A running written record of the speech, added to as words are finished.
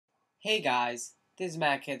Hey guys, this is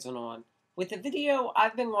Matt Kids101 with a video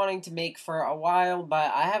I've been wanting to make for a while,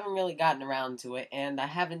 but I haven't really gotten around to it, and I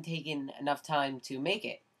haven't taken enough time to make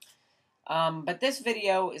it. But this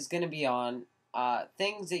video is going to be on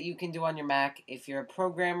things that you can do on your Mac if you're a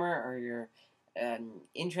programmer or you're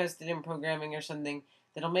interested in programming or something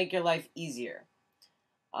that'll make your life easier.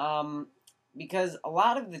 Because a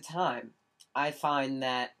lot of the time, I find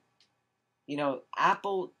that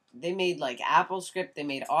Apple, they made like AppleScript, they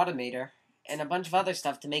made Automator, and a bunch of other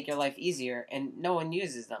stuff to make your life easier, and no one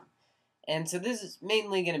uses them. And so this is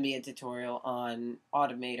mainly going to be a tutorial on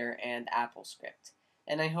Automator and AppleScript.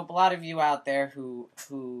 And I hope a lot of you out there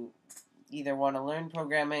who either want to learn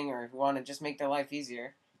programming or who want to just make their life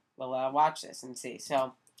easier will watch this and see.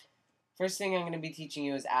 So, first thing I'm going to be teaching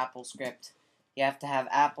you is AppleScript. You have to have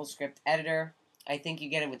AppleScript editor. I think you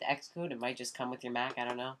get it with Xcode. It might just come with your Mac. I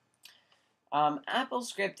don't know.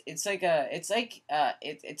 AppleScript, it's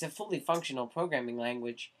a fully functional programming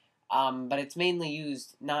language, but it's mainly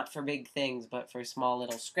used not for big things, but for small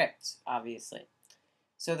little scripts, obviously.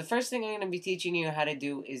 So the first thing I'm going to be teaching you how to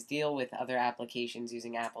do is deal with other applications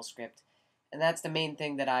using AppleScript, and that's the main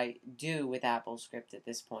thing that I do with AppleScript at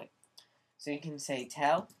this point. So you can say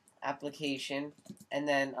tell application, and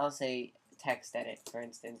then I'll say text edit, for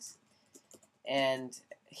instance, and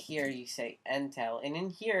here you say entell, and in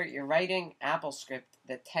here you're writing AppleScript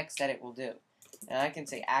the text that it will do. And I can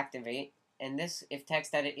say activate, and this, if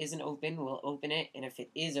text edit isn't open, will open it, and if it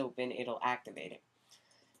is open, it'll activate it.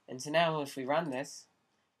 And so now if we run this,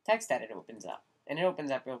 text edit opens up, and it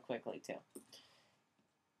opens up real quickly too.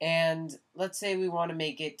 And let's say we want to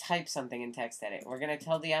make it type something in text edit. We're going to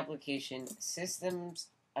tell the application system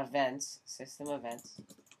events,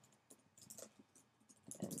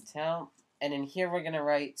 and tell. And in here we're going to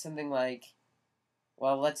write something like,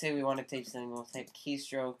 well, let's say we want to type something. We'll type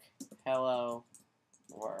keystroke hello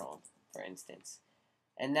world, for instance.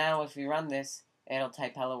 And now if we run this, it'll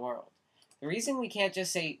type hello world. The reason we can't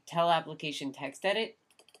just say tell application text edit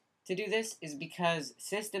to do this is because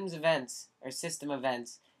system events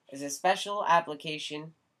is a special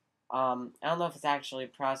application. I don't know if it's actually a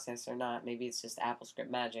process or not. Maybe it's just AppleScript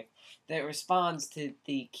magic that responds to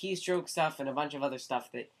the keystroke stuff and a bunch of other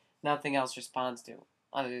stuff that nothing else responds to,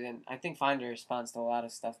 other than, I think Finder responds to a lot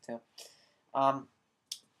of stuff too.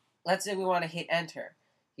 Let's say we want to hit enter.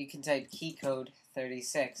 You can type keycode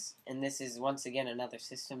 36, and this is once again another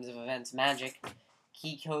systems of events magic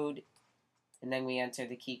keycode, and then we enter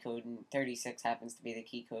the keycode, and 36 happens to be the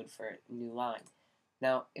keycode for new line.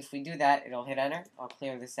 Now, if we do that, it'll hit enter. I'll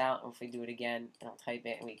clear this out, and if we do it again, it'll type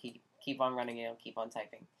it, and we keep on running it, it'll keep on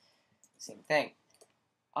typing. Same thing.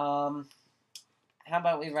 How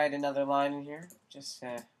about we write another line in here, just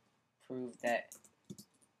to prove that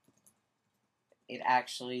it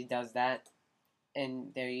actually does that.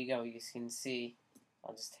 And there you go, you can see.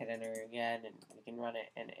 I'll just hit enter again, and we can run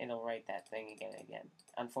it, and it'll write that thing again.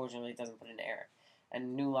 Unfortunately, it doesn't put an error. A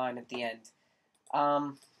new line at the end.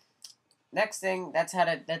 Next thing, that's how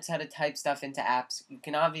to type stuff into apps. You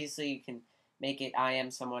can make it I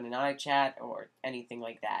am someone in iChat or anything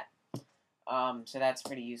like that. So that's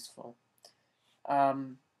pretty useful.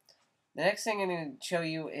 The next thing I'm going to show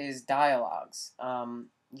you is dialogues.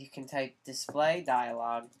 You can type display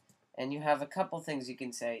dialogue, and you have a couple things you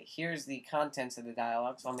can say. Here's the contents of the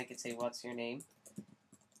dialogue, so I'll make it say, what's your name?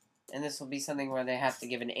 And this will be something where they have to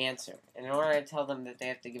give an answer. And in order to tell them that they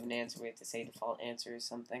have to give an answer, we have to say default answer is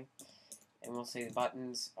something. And we'll say the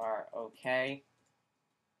buttons are okay.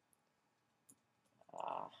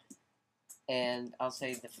 And I'll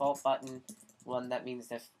say default button, one that means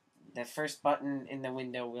the first button in the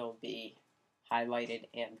window will be highlighted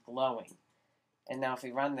and glowing. And now if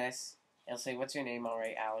we run this, it'll say, what's your name? I'll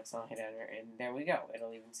write Alex, I'll hit enter, and there we go.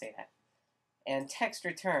 It'll even say that. And text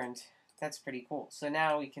returned, that's pretty cool. So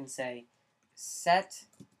now we can say, set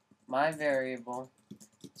my variable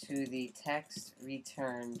to the text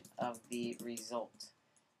returned of the result.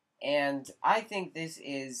 And I think this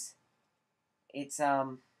is, it's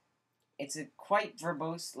a quite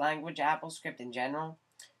verbose language, AppleScript in general,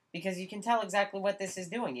 because you can tell exactly what this is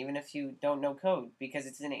doing, even if you don't know code, because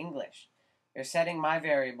it's in English. You're setting my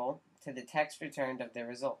variable to the text returned of the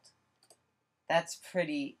result. That's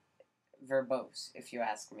pretty verbose, if you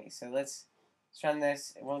ask me. So let's run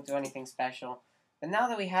this. It won't do anything special. But now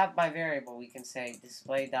that we have my variable, we can say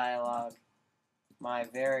display dialog my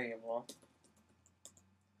variable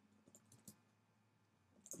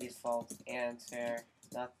default answer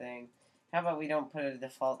nothing. How about we don't put a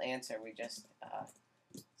default answer, we just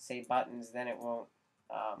say buttons, then it won't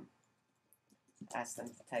ask them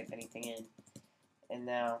to type anything in. And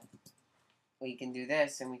now we can do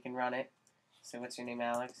this, and we can run it, So what's your name,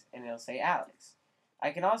 Alex? And it'll say Alex.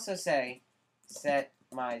 I can also say set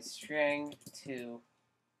my string to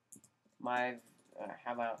my,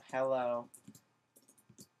 how about hello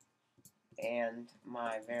and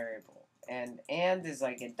my variable. And is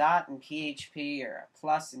like a dot in PHP or a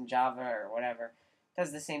plus in Java or whatever. It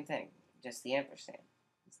does the same thing, just the ampersand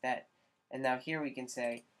instead. And now here we can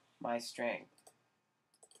say my string.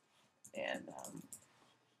 And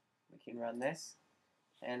we can run this.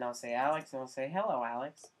 And I'll say Alex, and I'll say hello,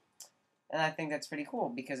 Alex. And I think that's pretty cool,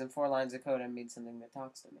 because in 4 lines of code, I made something that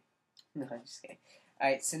talks to me. No, I'm just kidding.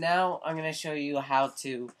 Alright, so now I'm going to show you how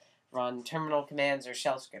to run terminal commands or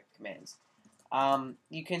shell script commands.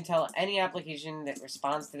 You can tell any application that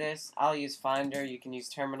responds to this. I'll use Finder. You can use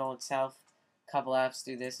terminal itself. A couple apps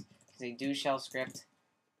do this. They do shell script.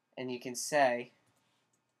 And you can say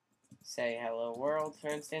hello world, for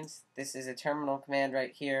instance. This is a terminal command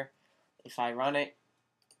right here. If I run it,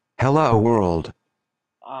 hello world.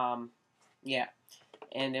 Yeah,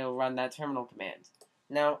 and it'll run that terminal command.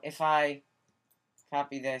 Now, if I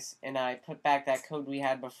copy this and I put back that code we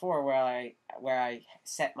had before where I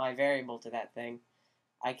set my variable to that thing,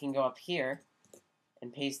 I can go up here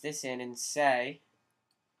and paste this in and say,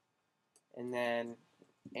 and then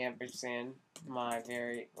ampersand my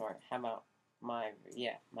variable.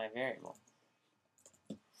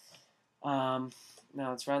 Now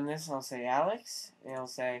let's run this, and I'll say Alex, and it'll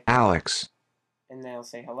say Alex. And then it'll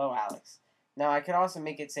say hello, Alex. Now I could also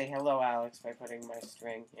make it say hello, Alex by putting my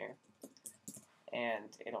string here.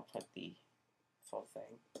 And it'll put the full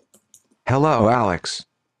thing. Hello, Alex.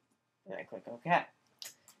 And I click OK.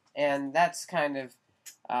 And that's kind of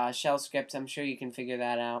shell script. I'm sure you can figure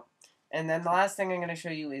that out. And then the last thing I'm going to show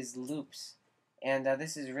you is loops. And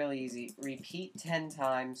this is really easy. Repeat 10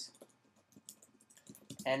 times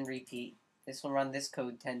and repeat. This will run this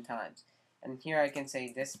code 10 times. And here I can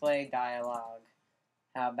say display dialog.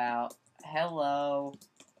 How about hello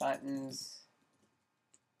buttons?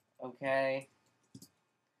 Okay.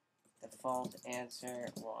 Default answer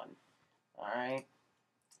 1. Alright.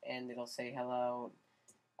 And it'll say hello.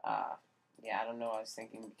 Yeah, I don't know what I was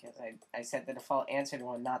thinking, because I set the default answer to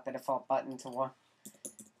 1, not the default button to 1.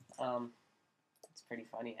 It's pretty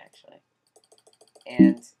funny, actually.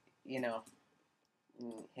 And, you know,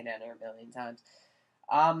 hit enter a million times.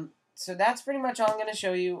 So that's pretty much all I'm going to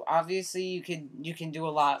show you. Obviously, you can do a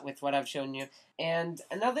lot with what I've shown you. And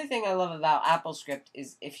another thing I love about AppleScript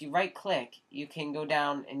is if you right-click, you can go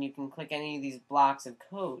down and you can click any of these blocks of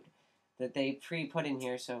code that they pre-put in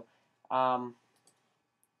here. So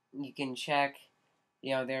you can check,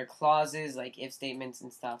 there are clauses like if statements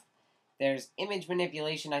and stuff. There's image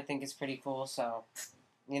manipulation, I think is pretty cool. So,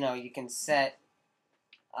 you can set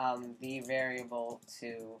the variable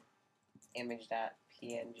to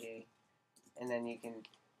image.png, and then you can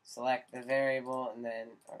select the variable and then,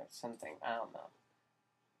 or something, I don't know,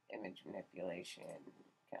 image manipulation,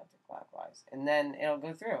 counterclockwise, and then it'll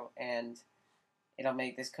go through and it'll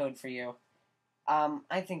make this code for you.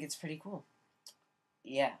 I think it's pretty cool.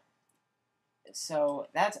 Yeah. So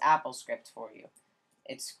that's AppleScript for you.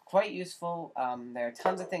 It's quite useful. There are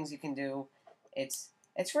tons of things you can do. It's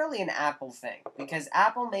really an Apple thing, because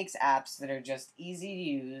Apple makes apps that are just easy to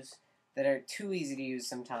use, that are too easy to use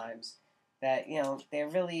sometimes, that, they're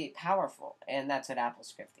really powerful, and that's what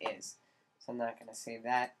AppleScript is. So I'm not going to say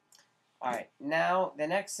that. Alright, now the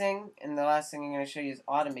next thing, and the last thing I'm going to show you is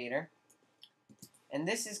Automator. And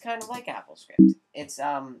this is kind of like AppleScript. It's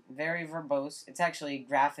very verbose. It's actually a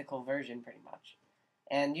graphical version, pretty much.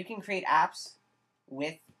 And you can create apps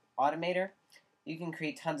with Automator. You can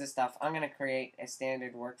create tons of stuff. I'm going to create a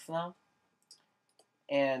standard workflow.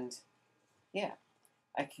 And, yeah.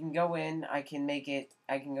 I can go in, I can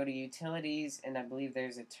go to utilities, and I believe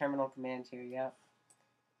there's a terminal command here, yep.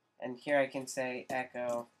 And here I can say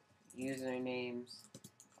echo usernames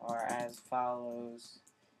are as follows.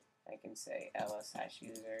 I can say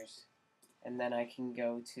ls-users, and then I can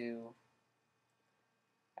go to,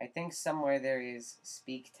 I think somewhere there is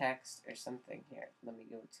speak text or something here. Let me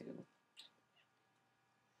go to,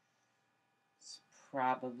 it's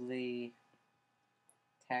probably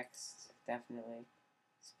text, definitely.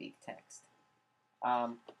 Speak text.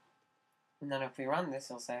 And then if we run this,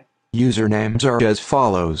 it'll say Usernames are as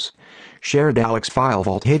follows. Shared Alex file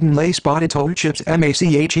vault hidden lay spotted toe chips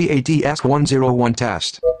MACHEADS 101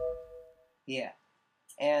 test. Yeah.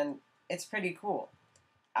 And it's pretty cool.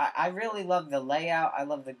 I really love the layout. I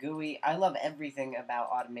love the GUI. I love everything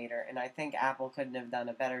about Automator, and I think Apple couldn't have done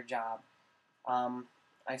a better job.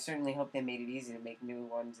 I certainly hope they made it easy to make new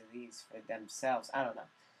ones of these for themselves. I don't know.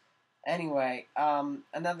 Anyway,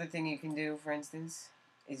 another thing you can do, for instance,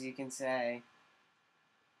 is you can say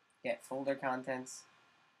get folder contents.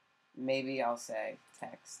 Maybe I'll say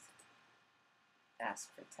text. Ask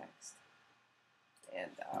for text.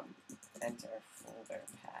 And enter folder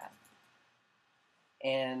path.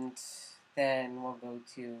 And then we'll go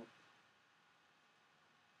to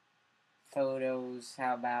photos,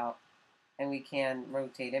 how about, and we can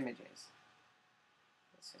rotate images.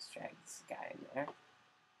 Let's just drag this guy in there.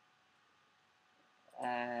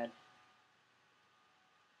 Add.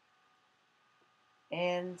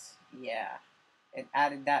 And yeah, it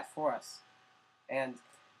added that for us. And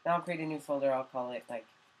now I'll create a new folder. I'll call it like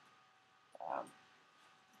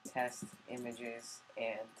test images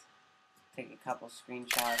and take a couple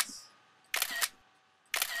screenshots.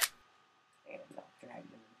 And I'll drag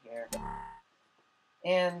them in here.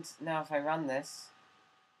 And now if I run this,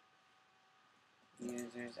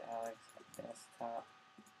 users Alex desktop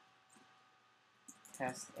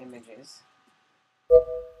test images,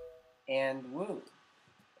 and woo,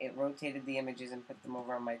 it rotated the images and put them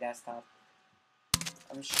over on my desktop.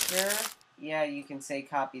 I'm sure, yeah, you can say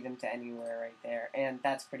copy them to anywhere right there, and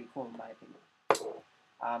that's pretty cool in my opinion.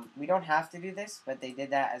 We don't have to do this, but they did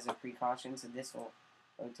that as a precaution, so this will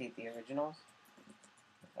rotate the originals.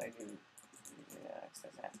 If I do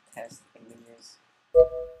access that test images,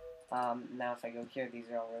 now if I go here, these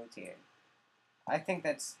are all rotated. I think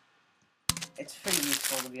it's pretty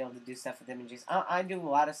useful to be able to do stuff with images. I do a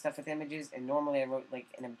lot of stuff with images, and normally I wrote like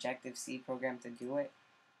an Objective-C program to do it,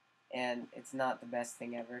 and it's not the best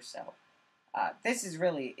thing ever. So this is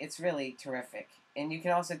really terrific. And you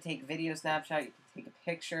can also take video snapshot. You can take a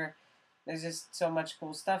picture. There's just so much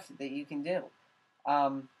cool stuff that you can do.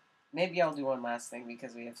 Maybe I'll do one last thing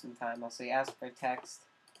because we have some time. I'll say ask for text.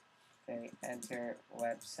 Okay, enter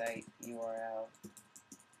website URL.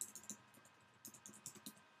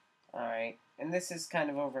 Alright, and this is kind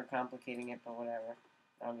of overcomplicating it, but whatever.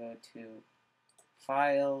 I'll go to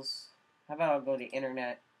files. How about I'll go to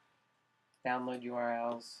internet, download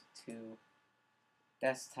URLs to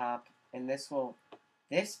desktop, and this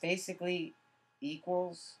basically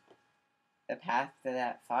equals the path to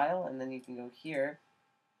that file, and then you can go here,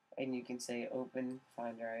 and you can say open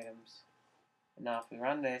Finder items. And now if we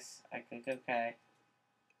run this, I click OK.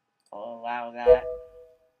 I'll allow that.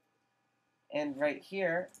 And right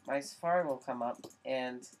here, my Safari will come up,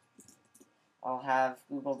 and I'll have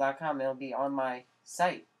google.com. It'll be on my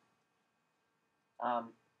site.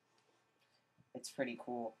 It's pretty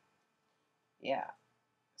cool. Yeah.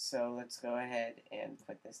 So let's go ahead and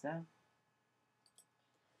put this now.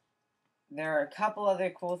 There are a couple other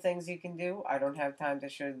cool things you can do. I don't have time to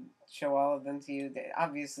show all of them to you.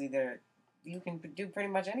 Obviously, you can do pretty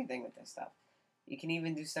much anything with this stuff. You can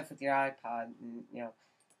even do stuff with your iPod, and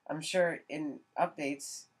I'm sure in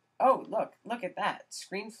updates. Oh, look at that.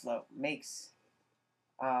 ScreenFlow makes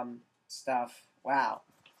stuff. Wow.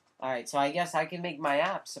 All right, so I guess I can make my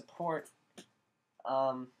app support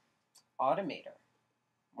Automator.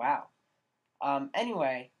 Wow.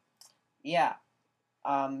 Anyway, yeah.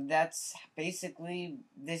 That's basically,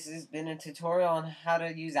 this has been a tutorial on how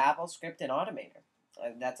to use AppleScript and Automator.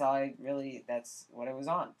 That's what it was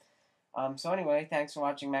on. So anyway, thanks for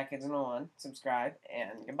watching Mac Kids 101. Subscribe,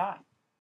 and goodbye.